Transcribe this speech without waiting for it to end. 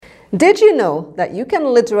Did you know that you can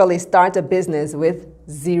literally start a business with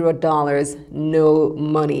 $0, no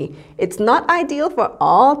money? It's not ideal for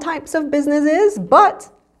all types of businesses, but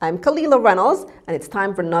I'm Kalila Reynolds, and it's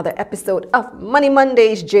time for another episode of Money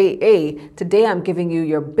Mondays JA. Today I'm giving you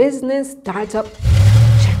your business startup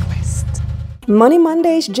checklist. Money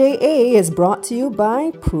Mondays JA is brought to you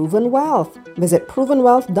by Proven Wealth. Visit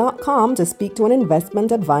provenwealth.com to speak to an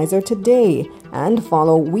investment advisor today, and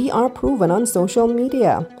follow We Are Proven on social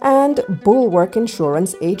media. And Bulwark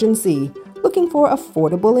Insurance Agency. Looking for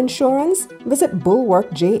affordable insurance? Visit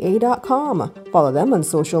bulwarkja.com. Follow them on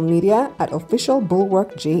social media at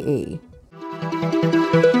officialbulwarkja.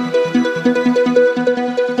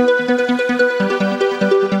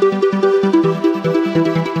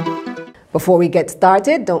 Before we get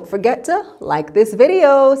started, don't forget to like this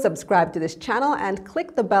video, subscribe to this channel, and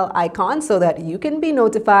click the bell icon so that you can be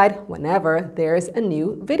notified whenever there's a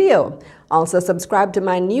new video. Also, subscribe to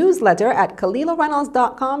my newsletter at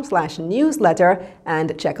KalilaReynolds.com/newsletter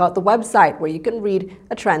and check out the website where you can read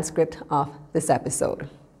a transcript of this episode.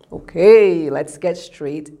 Okay, let's get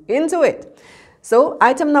straight into it. So,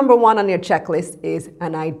 item number 1 on your checklist is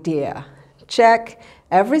an idea. Check.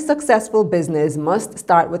 Every successful business must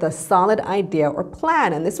start with a solid idea or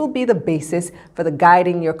plan, and this will be the basis for the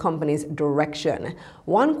guiding your company's direction.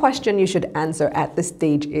 One question you should answer at this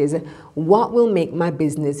stage is, what will make my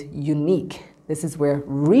business unique? This is where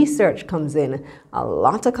research comes in. A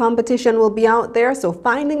lot of competition will be out there, so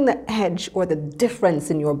finding the edge or the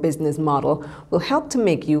difference in your business model will help to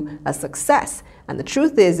make you a success. And the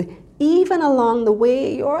truth is, even along the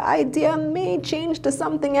way, your idea may change to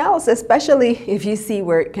something else, especially if you see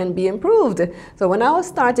where it can be improved. So when I was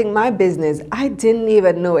starting my business, I didn't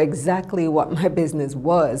even know exactly what my business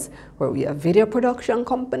was. Were we a video production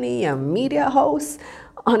company, a media house?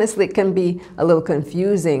 Honestly, it can be a little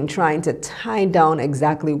confusing trying to tie down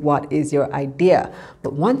exactly what is your idea.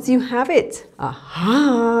 But once you have it,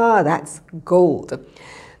 aha, that's gold.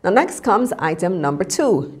 Now next comes item number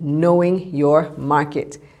 2, knowing your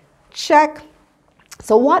market. Check.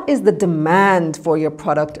 So what is the demand for your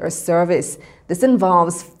product or service? This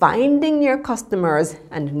involves finding your customers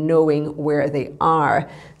and knowing where they are.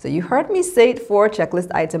 So you heard me say it for checklist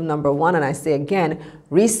item number 1, and I say again,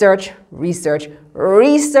 research, research,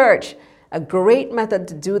 research. A great method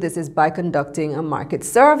to do this is by conducting a market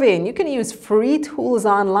survey, and you can use free tools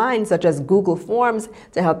online such as Google Forms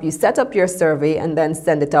to help you set up your survey and then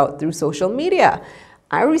send it out through social media.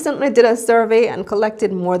 I recently did a survey and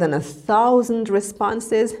collected more than 1,000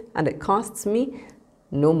 responses, and it costs me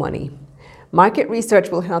no money. Market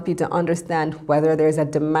research will help you to understand whether there's a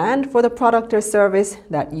demand for the product or service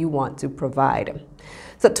that you want to provide.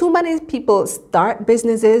 So too many people start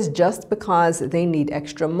businesses just because they need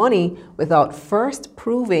extra money without first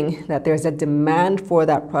proving that there's a demand for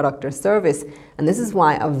that product or service. And this is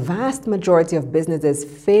why a vast majority of businesses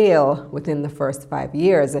fail within the first 5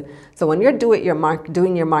 years. So when you're doing your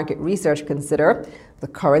market research, consider the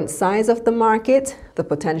current size of the market, the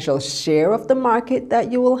potential share of the market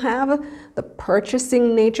that you will have, the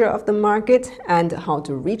purchasing nature of the market and how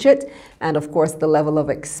to reach it, and of course the level of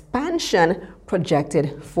expansion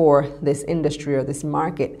projected for this industry or this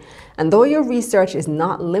market. And though your research is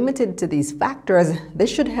not limited to these factors, this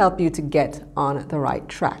should help you to get on the right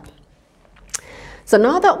track. So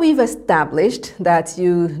now that we've established that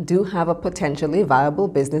you do have a potentially viable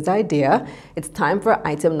business idea, it's time for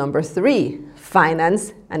item number 3,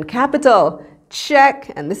 finance and capital.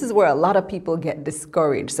 Check. And this is where a lot of people get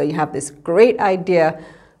discouraged. So you have this great idea,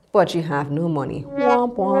 but you have no money.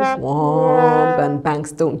 Womp, womp, womp. And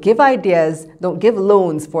banks don't give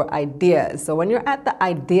loans for ideas. So when you're at the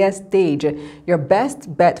idea stage, your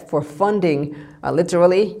best bet for funding are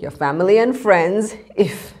literally your family and friends,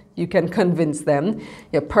 if you can convince them,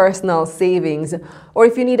 your personal savings, or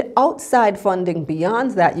if you need outside funding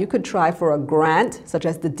beyond that, you could try for a grant such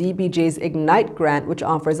as the DBJ's Ignite grant, which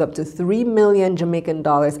offers up to 3 million Jamaican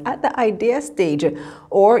dollars at the idea stage.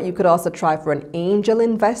 Or you could also try for an angel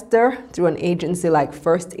investor through an agency like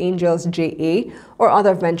First Angels JA or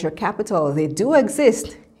other venture capital. They do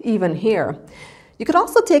exist even here. You could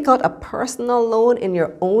also take out a personal loan in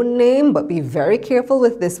your own name, but be very careful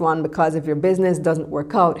with this one because if your business doesn't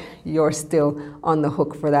work out, you're still on the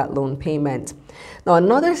hook for that loan payment. Now,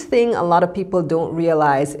 another thing a lot of people don't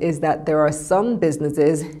realize is that there are some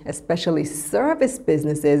businesses, especially service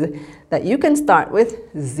businesses, that you can start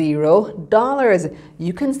with $0.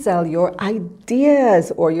 You can sell your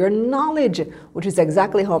ideas or your knowledge, which is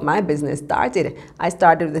exactly how my business started. I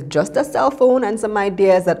started with just a cell phone and some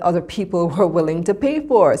ideas that other people were willing to to pay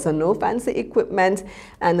for. So no fancy equipment.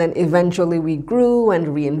 And then eventually we grew and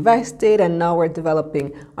reinvested, and now we're developing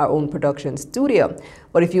our own production studio.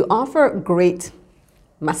 But if you offer great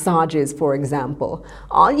massages, for example,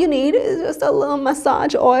 all you need is just a little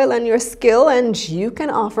massage oil and your skill, and you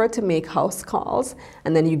can offer to make house calls,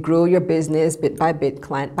 and then you grow your business bit by bit,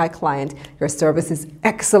 client by client. Your service is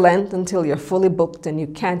excellent until you're fully booked and you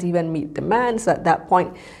can't even meet demand. So at that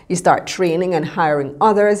point, you start training and hiring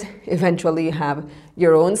others. Eventually, you have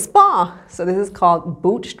your own spa. So this is called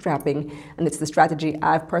bootstrapping, and it's the strategy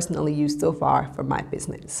I've personally used so far for my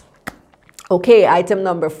business. Okay, item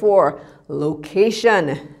number 4,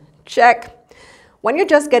 location. Check. When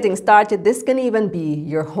you're just getting started, this can even be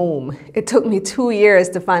your home. It took me 2 years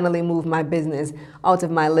to finally move my business out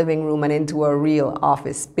of my living room and into a real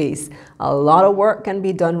office space. A lot of work can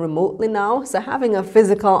be done remotely now, so having a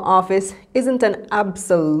physical office isn't an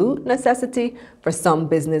absolute necessity for some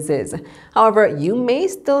businesses. However, you may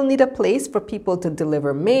still need a place for people to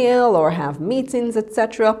deliver mail or have meetings,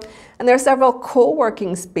 etc. And there are several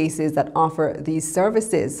co-working spaces that offer these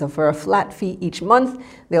services. So for a flat fee each month,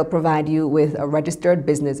 they'll provide you with a registered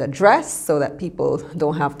business address so that people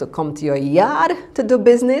don't have to come to your yard to do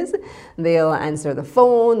business. They'll answer the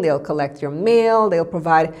phone, they'll collect your mail, they'll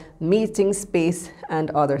provide meeting space and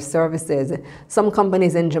other services. Some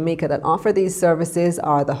companies in Jamaica that offer these services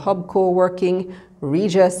are the Hub Co-working,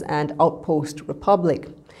 Regis, and Outpost Republic.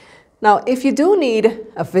 Now, if you do need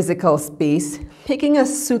a physical space, picking a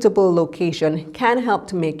suitable location can help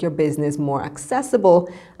to make your business more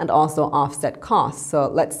accessible and also offset costs. So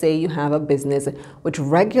let's say you have a business which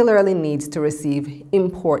regularly needs to receive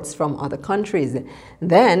imports from other countries.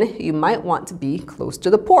 Then you might want to be close to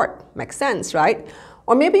the port. Makes sense, right?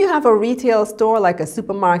 Or maybe you have a retail store like a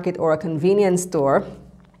supermarket or a convenience store.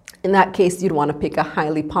 In that case, you'd want to pick a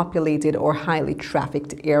highly populated or highly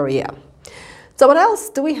trafficked area. So what else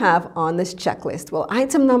do we have on this checklist? Well,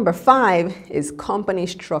 item number 5 is company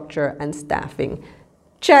structure and staffing.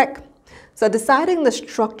 Check. So deciding the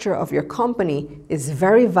structure of your company is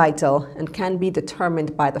very vital and can be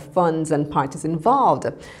determined by the funds and parties involved.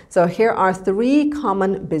 So here are 3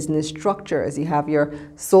 common business structures. You have your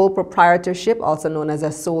sole proprietorship, also known as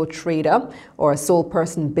a sole trader or a sole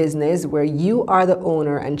person business, where you are the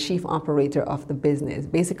owner and chief operator of the business.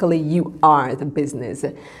 Basically, you are the business.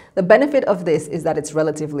 The benefit of this is that it's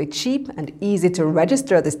relatively cheap and easy to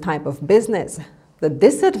register this type of business. The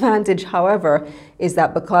disadvantage, however, is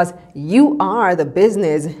that because you are the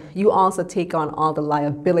business, you also take on all the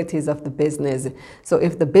liabilities of the business. So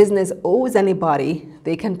if the business owes anybody,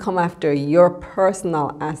 they can come after your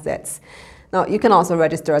personal assets. Now, you can also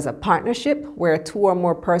register as a partnership where 2 or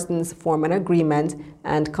more persons form an agreement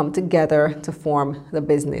and come together to form the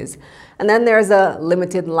business. And then there's a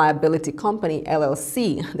limited liability company,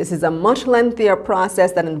 LLC. This is a much lengthier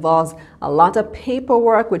process that involves a lot of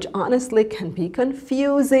paperwork, which honestly can be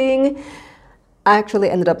confusing. I actually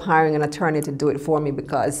ended up hiring an attorney to do it for me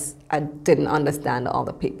because I didn't understand all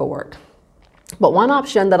the paperwork. But one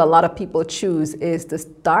option that a lot of people choose is to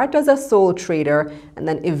start as a sole trader and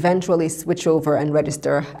then eventually switch over and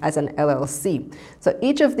register as an LLC. So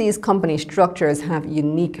each of these company structures have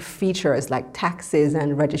unique features like taxes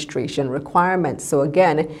and registration requirements. So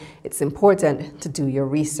again, it's important to do your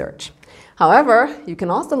research. However, you can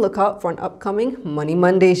also look out for an upcoming Money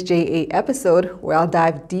Mondays JA episode where I'll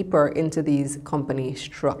dive deeper into these company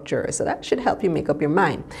structures. So that should help you make up your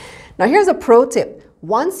mind. Now here's a pro tip.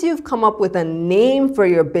 Once you've come up with a name for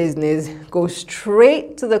your business, go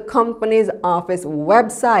straight to the company's office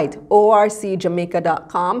website,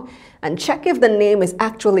 orcjamaica.com, and check if the name is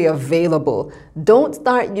actually available. Don't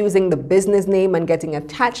start using the business name and getting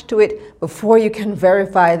attached to it before you can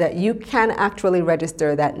verify that you can actually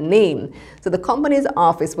register that name. So the company's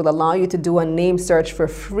office will allow you to do a name search for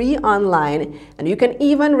free online, and you can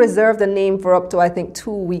even reserve the name for up to, I think,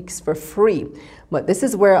 2 weeks for free. But this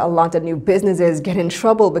is where a lot of new businesses get in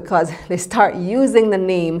trouble because they start using the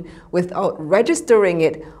name without registering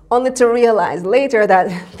it, only to realize later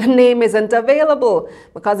that the name isn't available.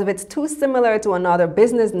 Because if it's too similar to another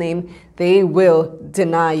business name, they will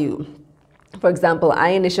deny you. For example, I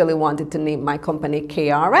initially wanted to name my company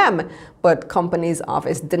KRM, but company's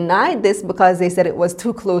office denied this because they said it was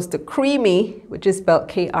too close to Creamy, which is spelled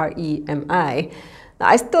Kremi. Now,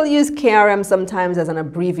 I still use KRM sometimes as an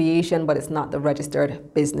abbreviation, but it's not the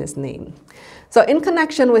registered business name. So in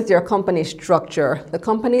connection with your company structure, the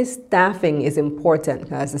company's staffing is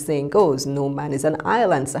important. As the saying goes, no man is an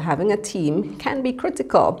island, so having a team can be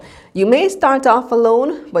critical. You may start off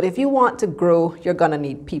alone, but if you want to grow, you're gonna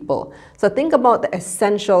need people. So think about the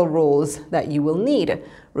essential roles that you will need.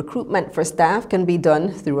 Recruitment for staff can be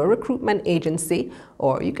done through a recruitment agency,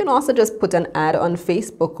 or you can also just put an ad on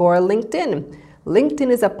Facebook or LinkedIn. LinkedIn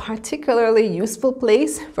is a particularly useful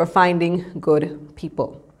place for finding good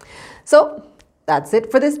people. So that's it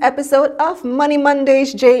for this episode of Money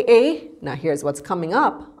Mondays JA. Now here's what's coming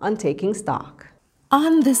up on Taking Stock.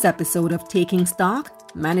 On this episode of Taking Stock,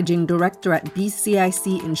 Managing Director at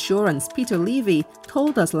BCIC Insurance, Peter Levy,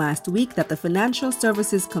 told us last week that the Financial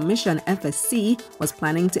Services Commission, FSC, was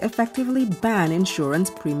planning to effectively ban insurance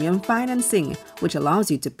premium financing, which allows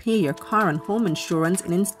you to pay your car and home insurance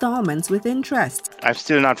in installments with interest. I'm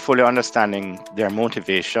still not fully understanding their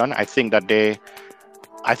motivation. I think they're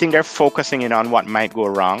focusing in on what might go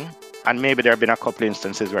wrong, and maybe there have been a couple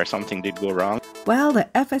instances where something did go wrong. Well, the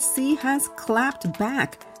FSC has clapped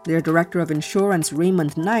back. Their Director of Insurance,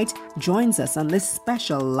 Raymond Knight, joins us on this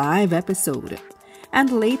special live episode.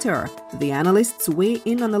 And later, the analysts weigh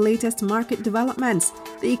in on the latest market developments.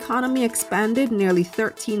 The economy expanded nearly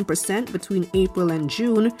 13% between April and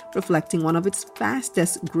June, reflecting one of its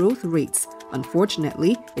fastest growth rates.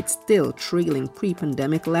 Unfortunately, it's still trailing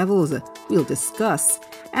pre-pandemic levels. We'll discuss.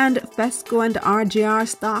 And Fesco and RJR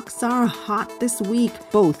stocks are hot this week.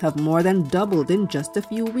 Both have more than doubled in just a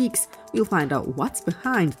few weeks. We'll find out what's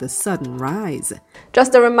behind the sudden rise.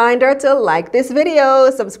 Just a reminder to like this video,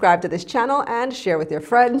 subscribe to this channel, and share with your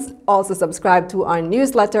friends. Also subscribe to our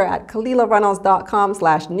newsletter at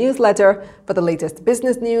KalilaReynolds.com/newsletter for the latest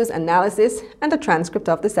business news, analysis, and a transcript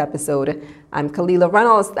of this episode. I'm Kalila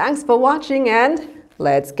Reynolds. Thanks for watching, and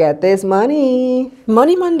let's get this money.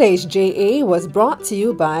 Money Mondays JA was brought to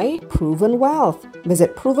you by Proven Wealth.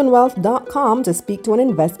 Visit provenwealth.com to speak to an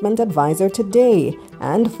investment advisor today,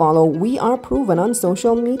 and follow We Are Proven on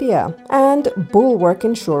social media. And Bulwark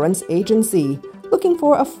Insurance Agency. Looking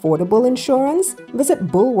for affordable insurance? Visit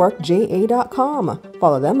bulwarkja.com.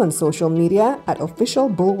 Follow them on social media at Official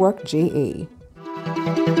Bulwark JA.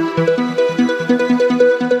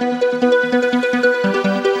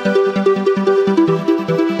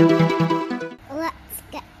 Let's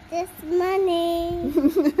get this money.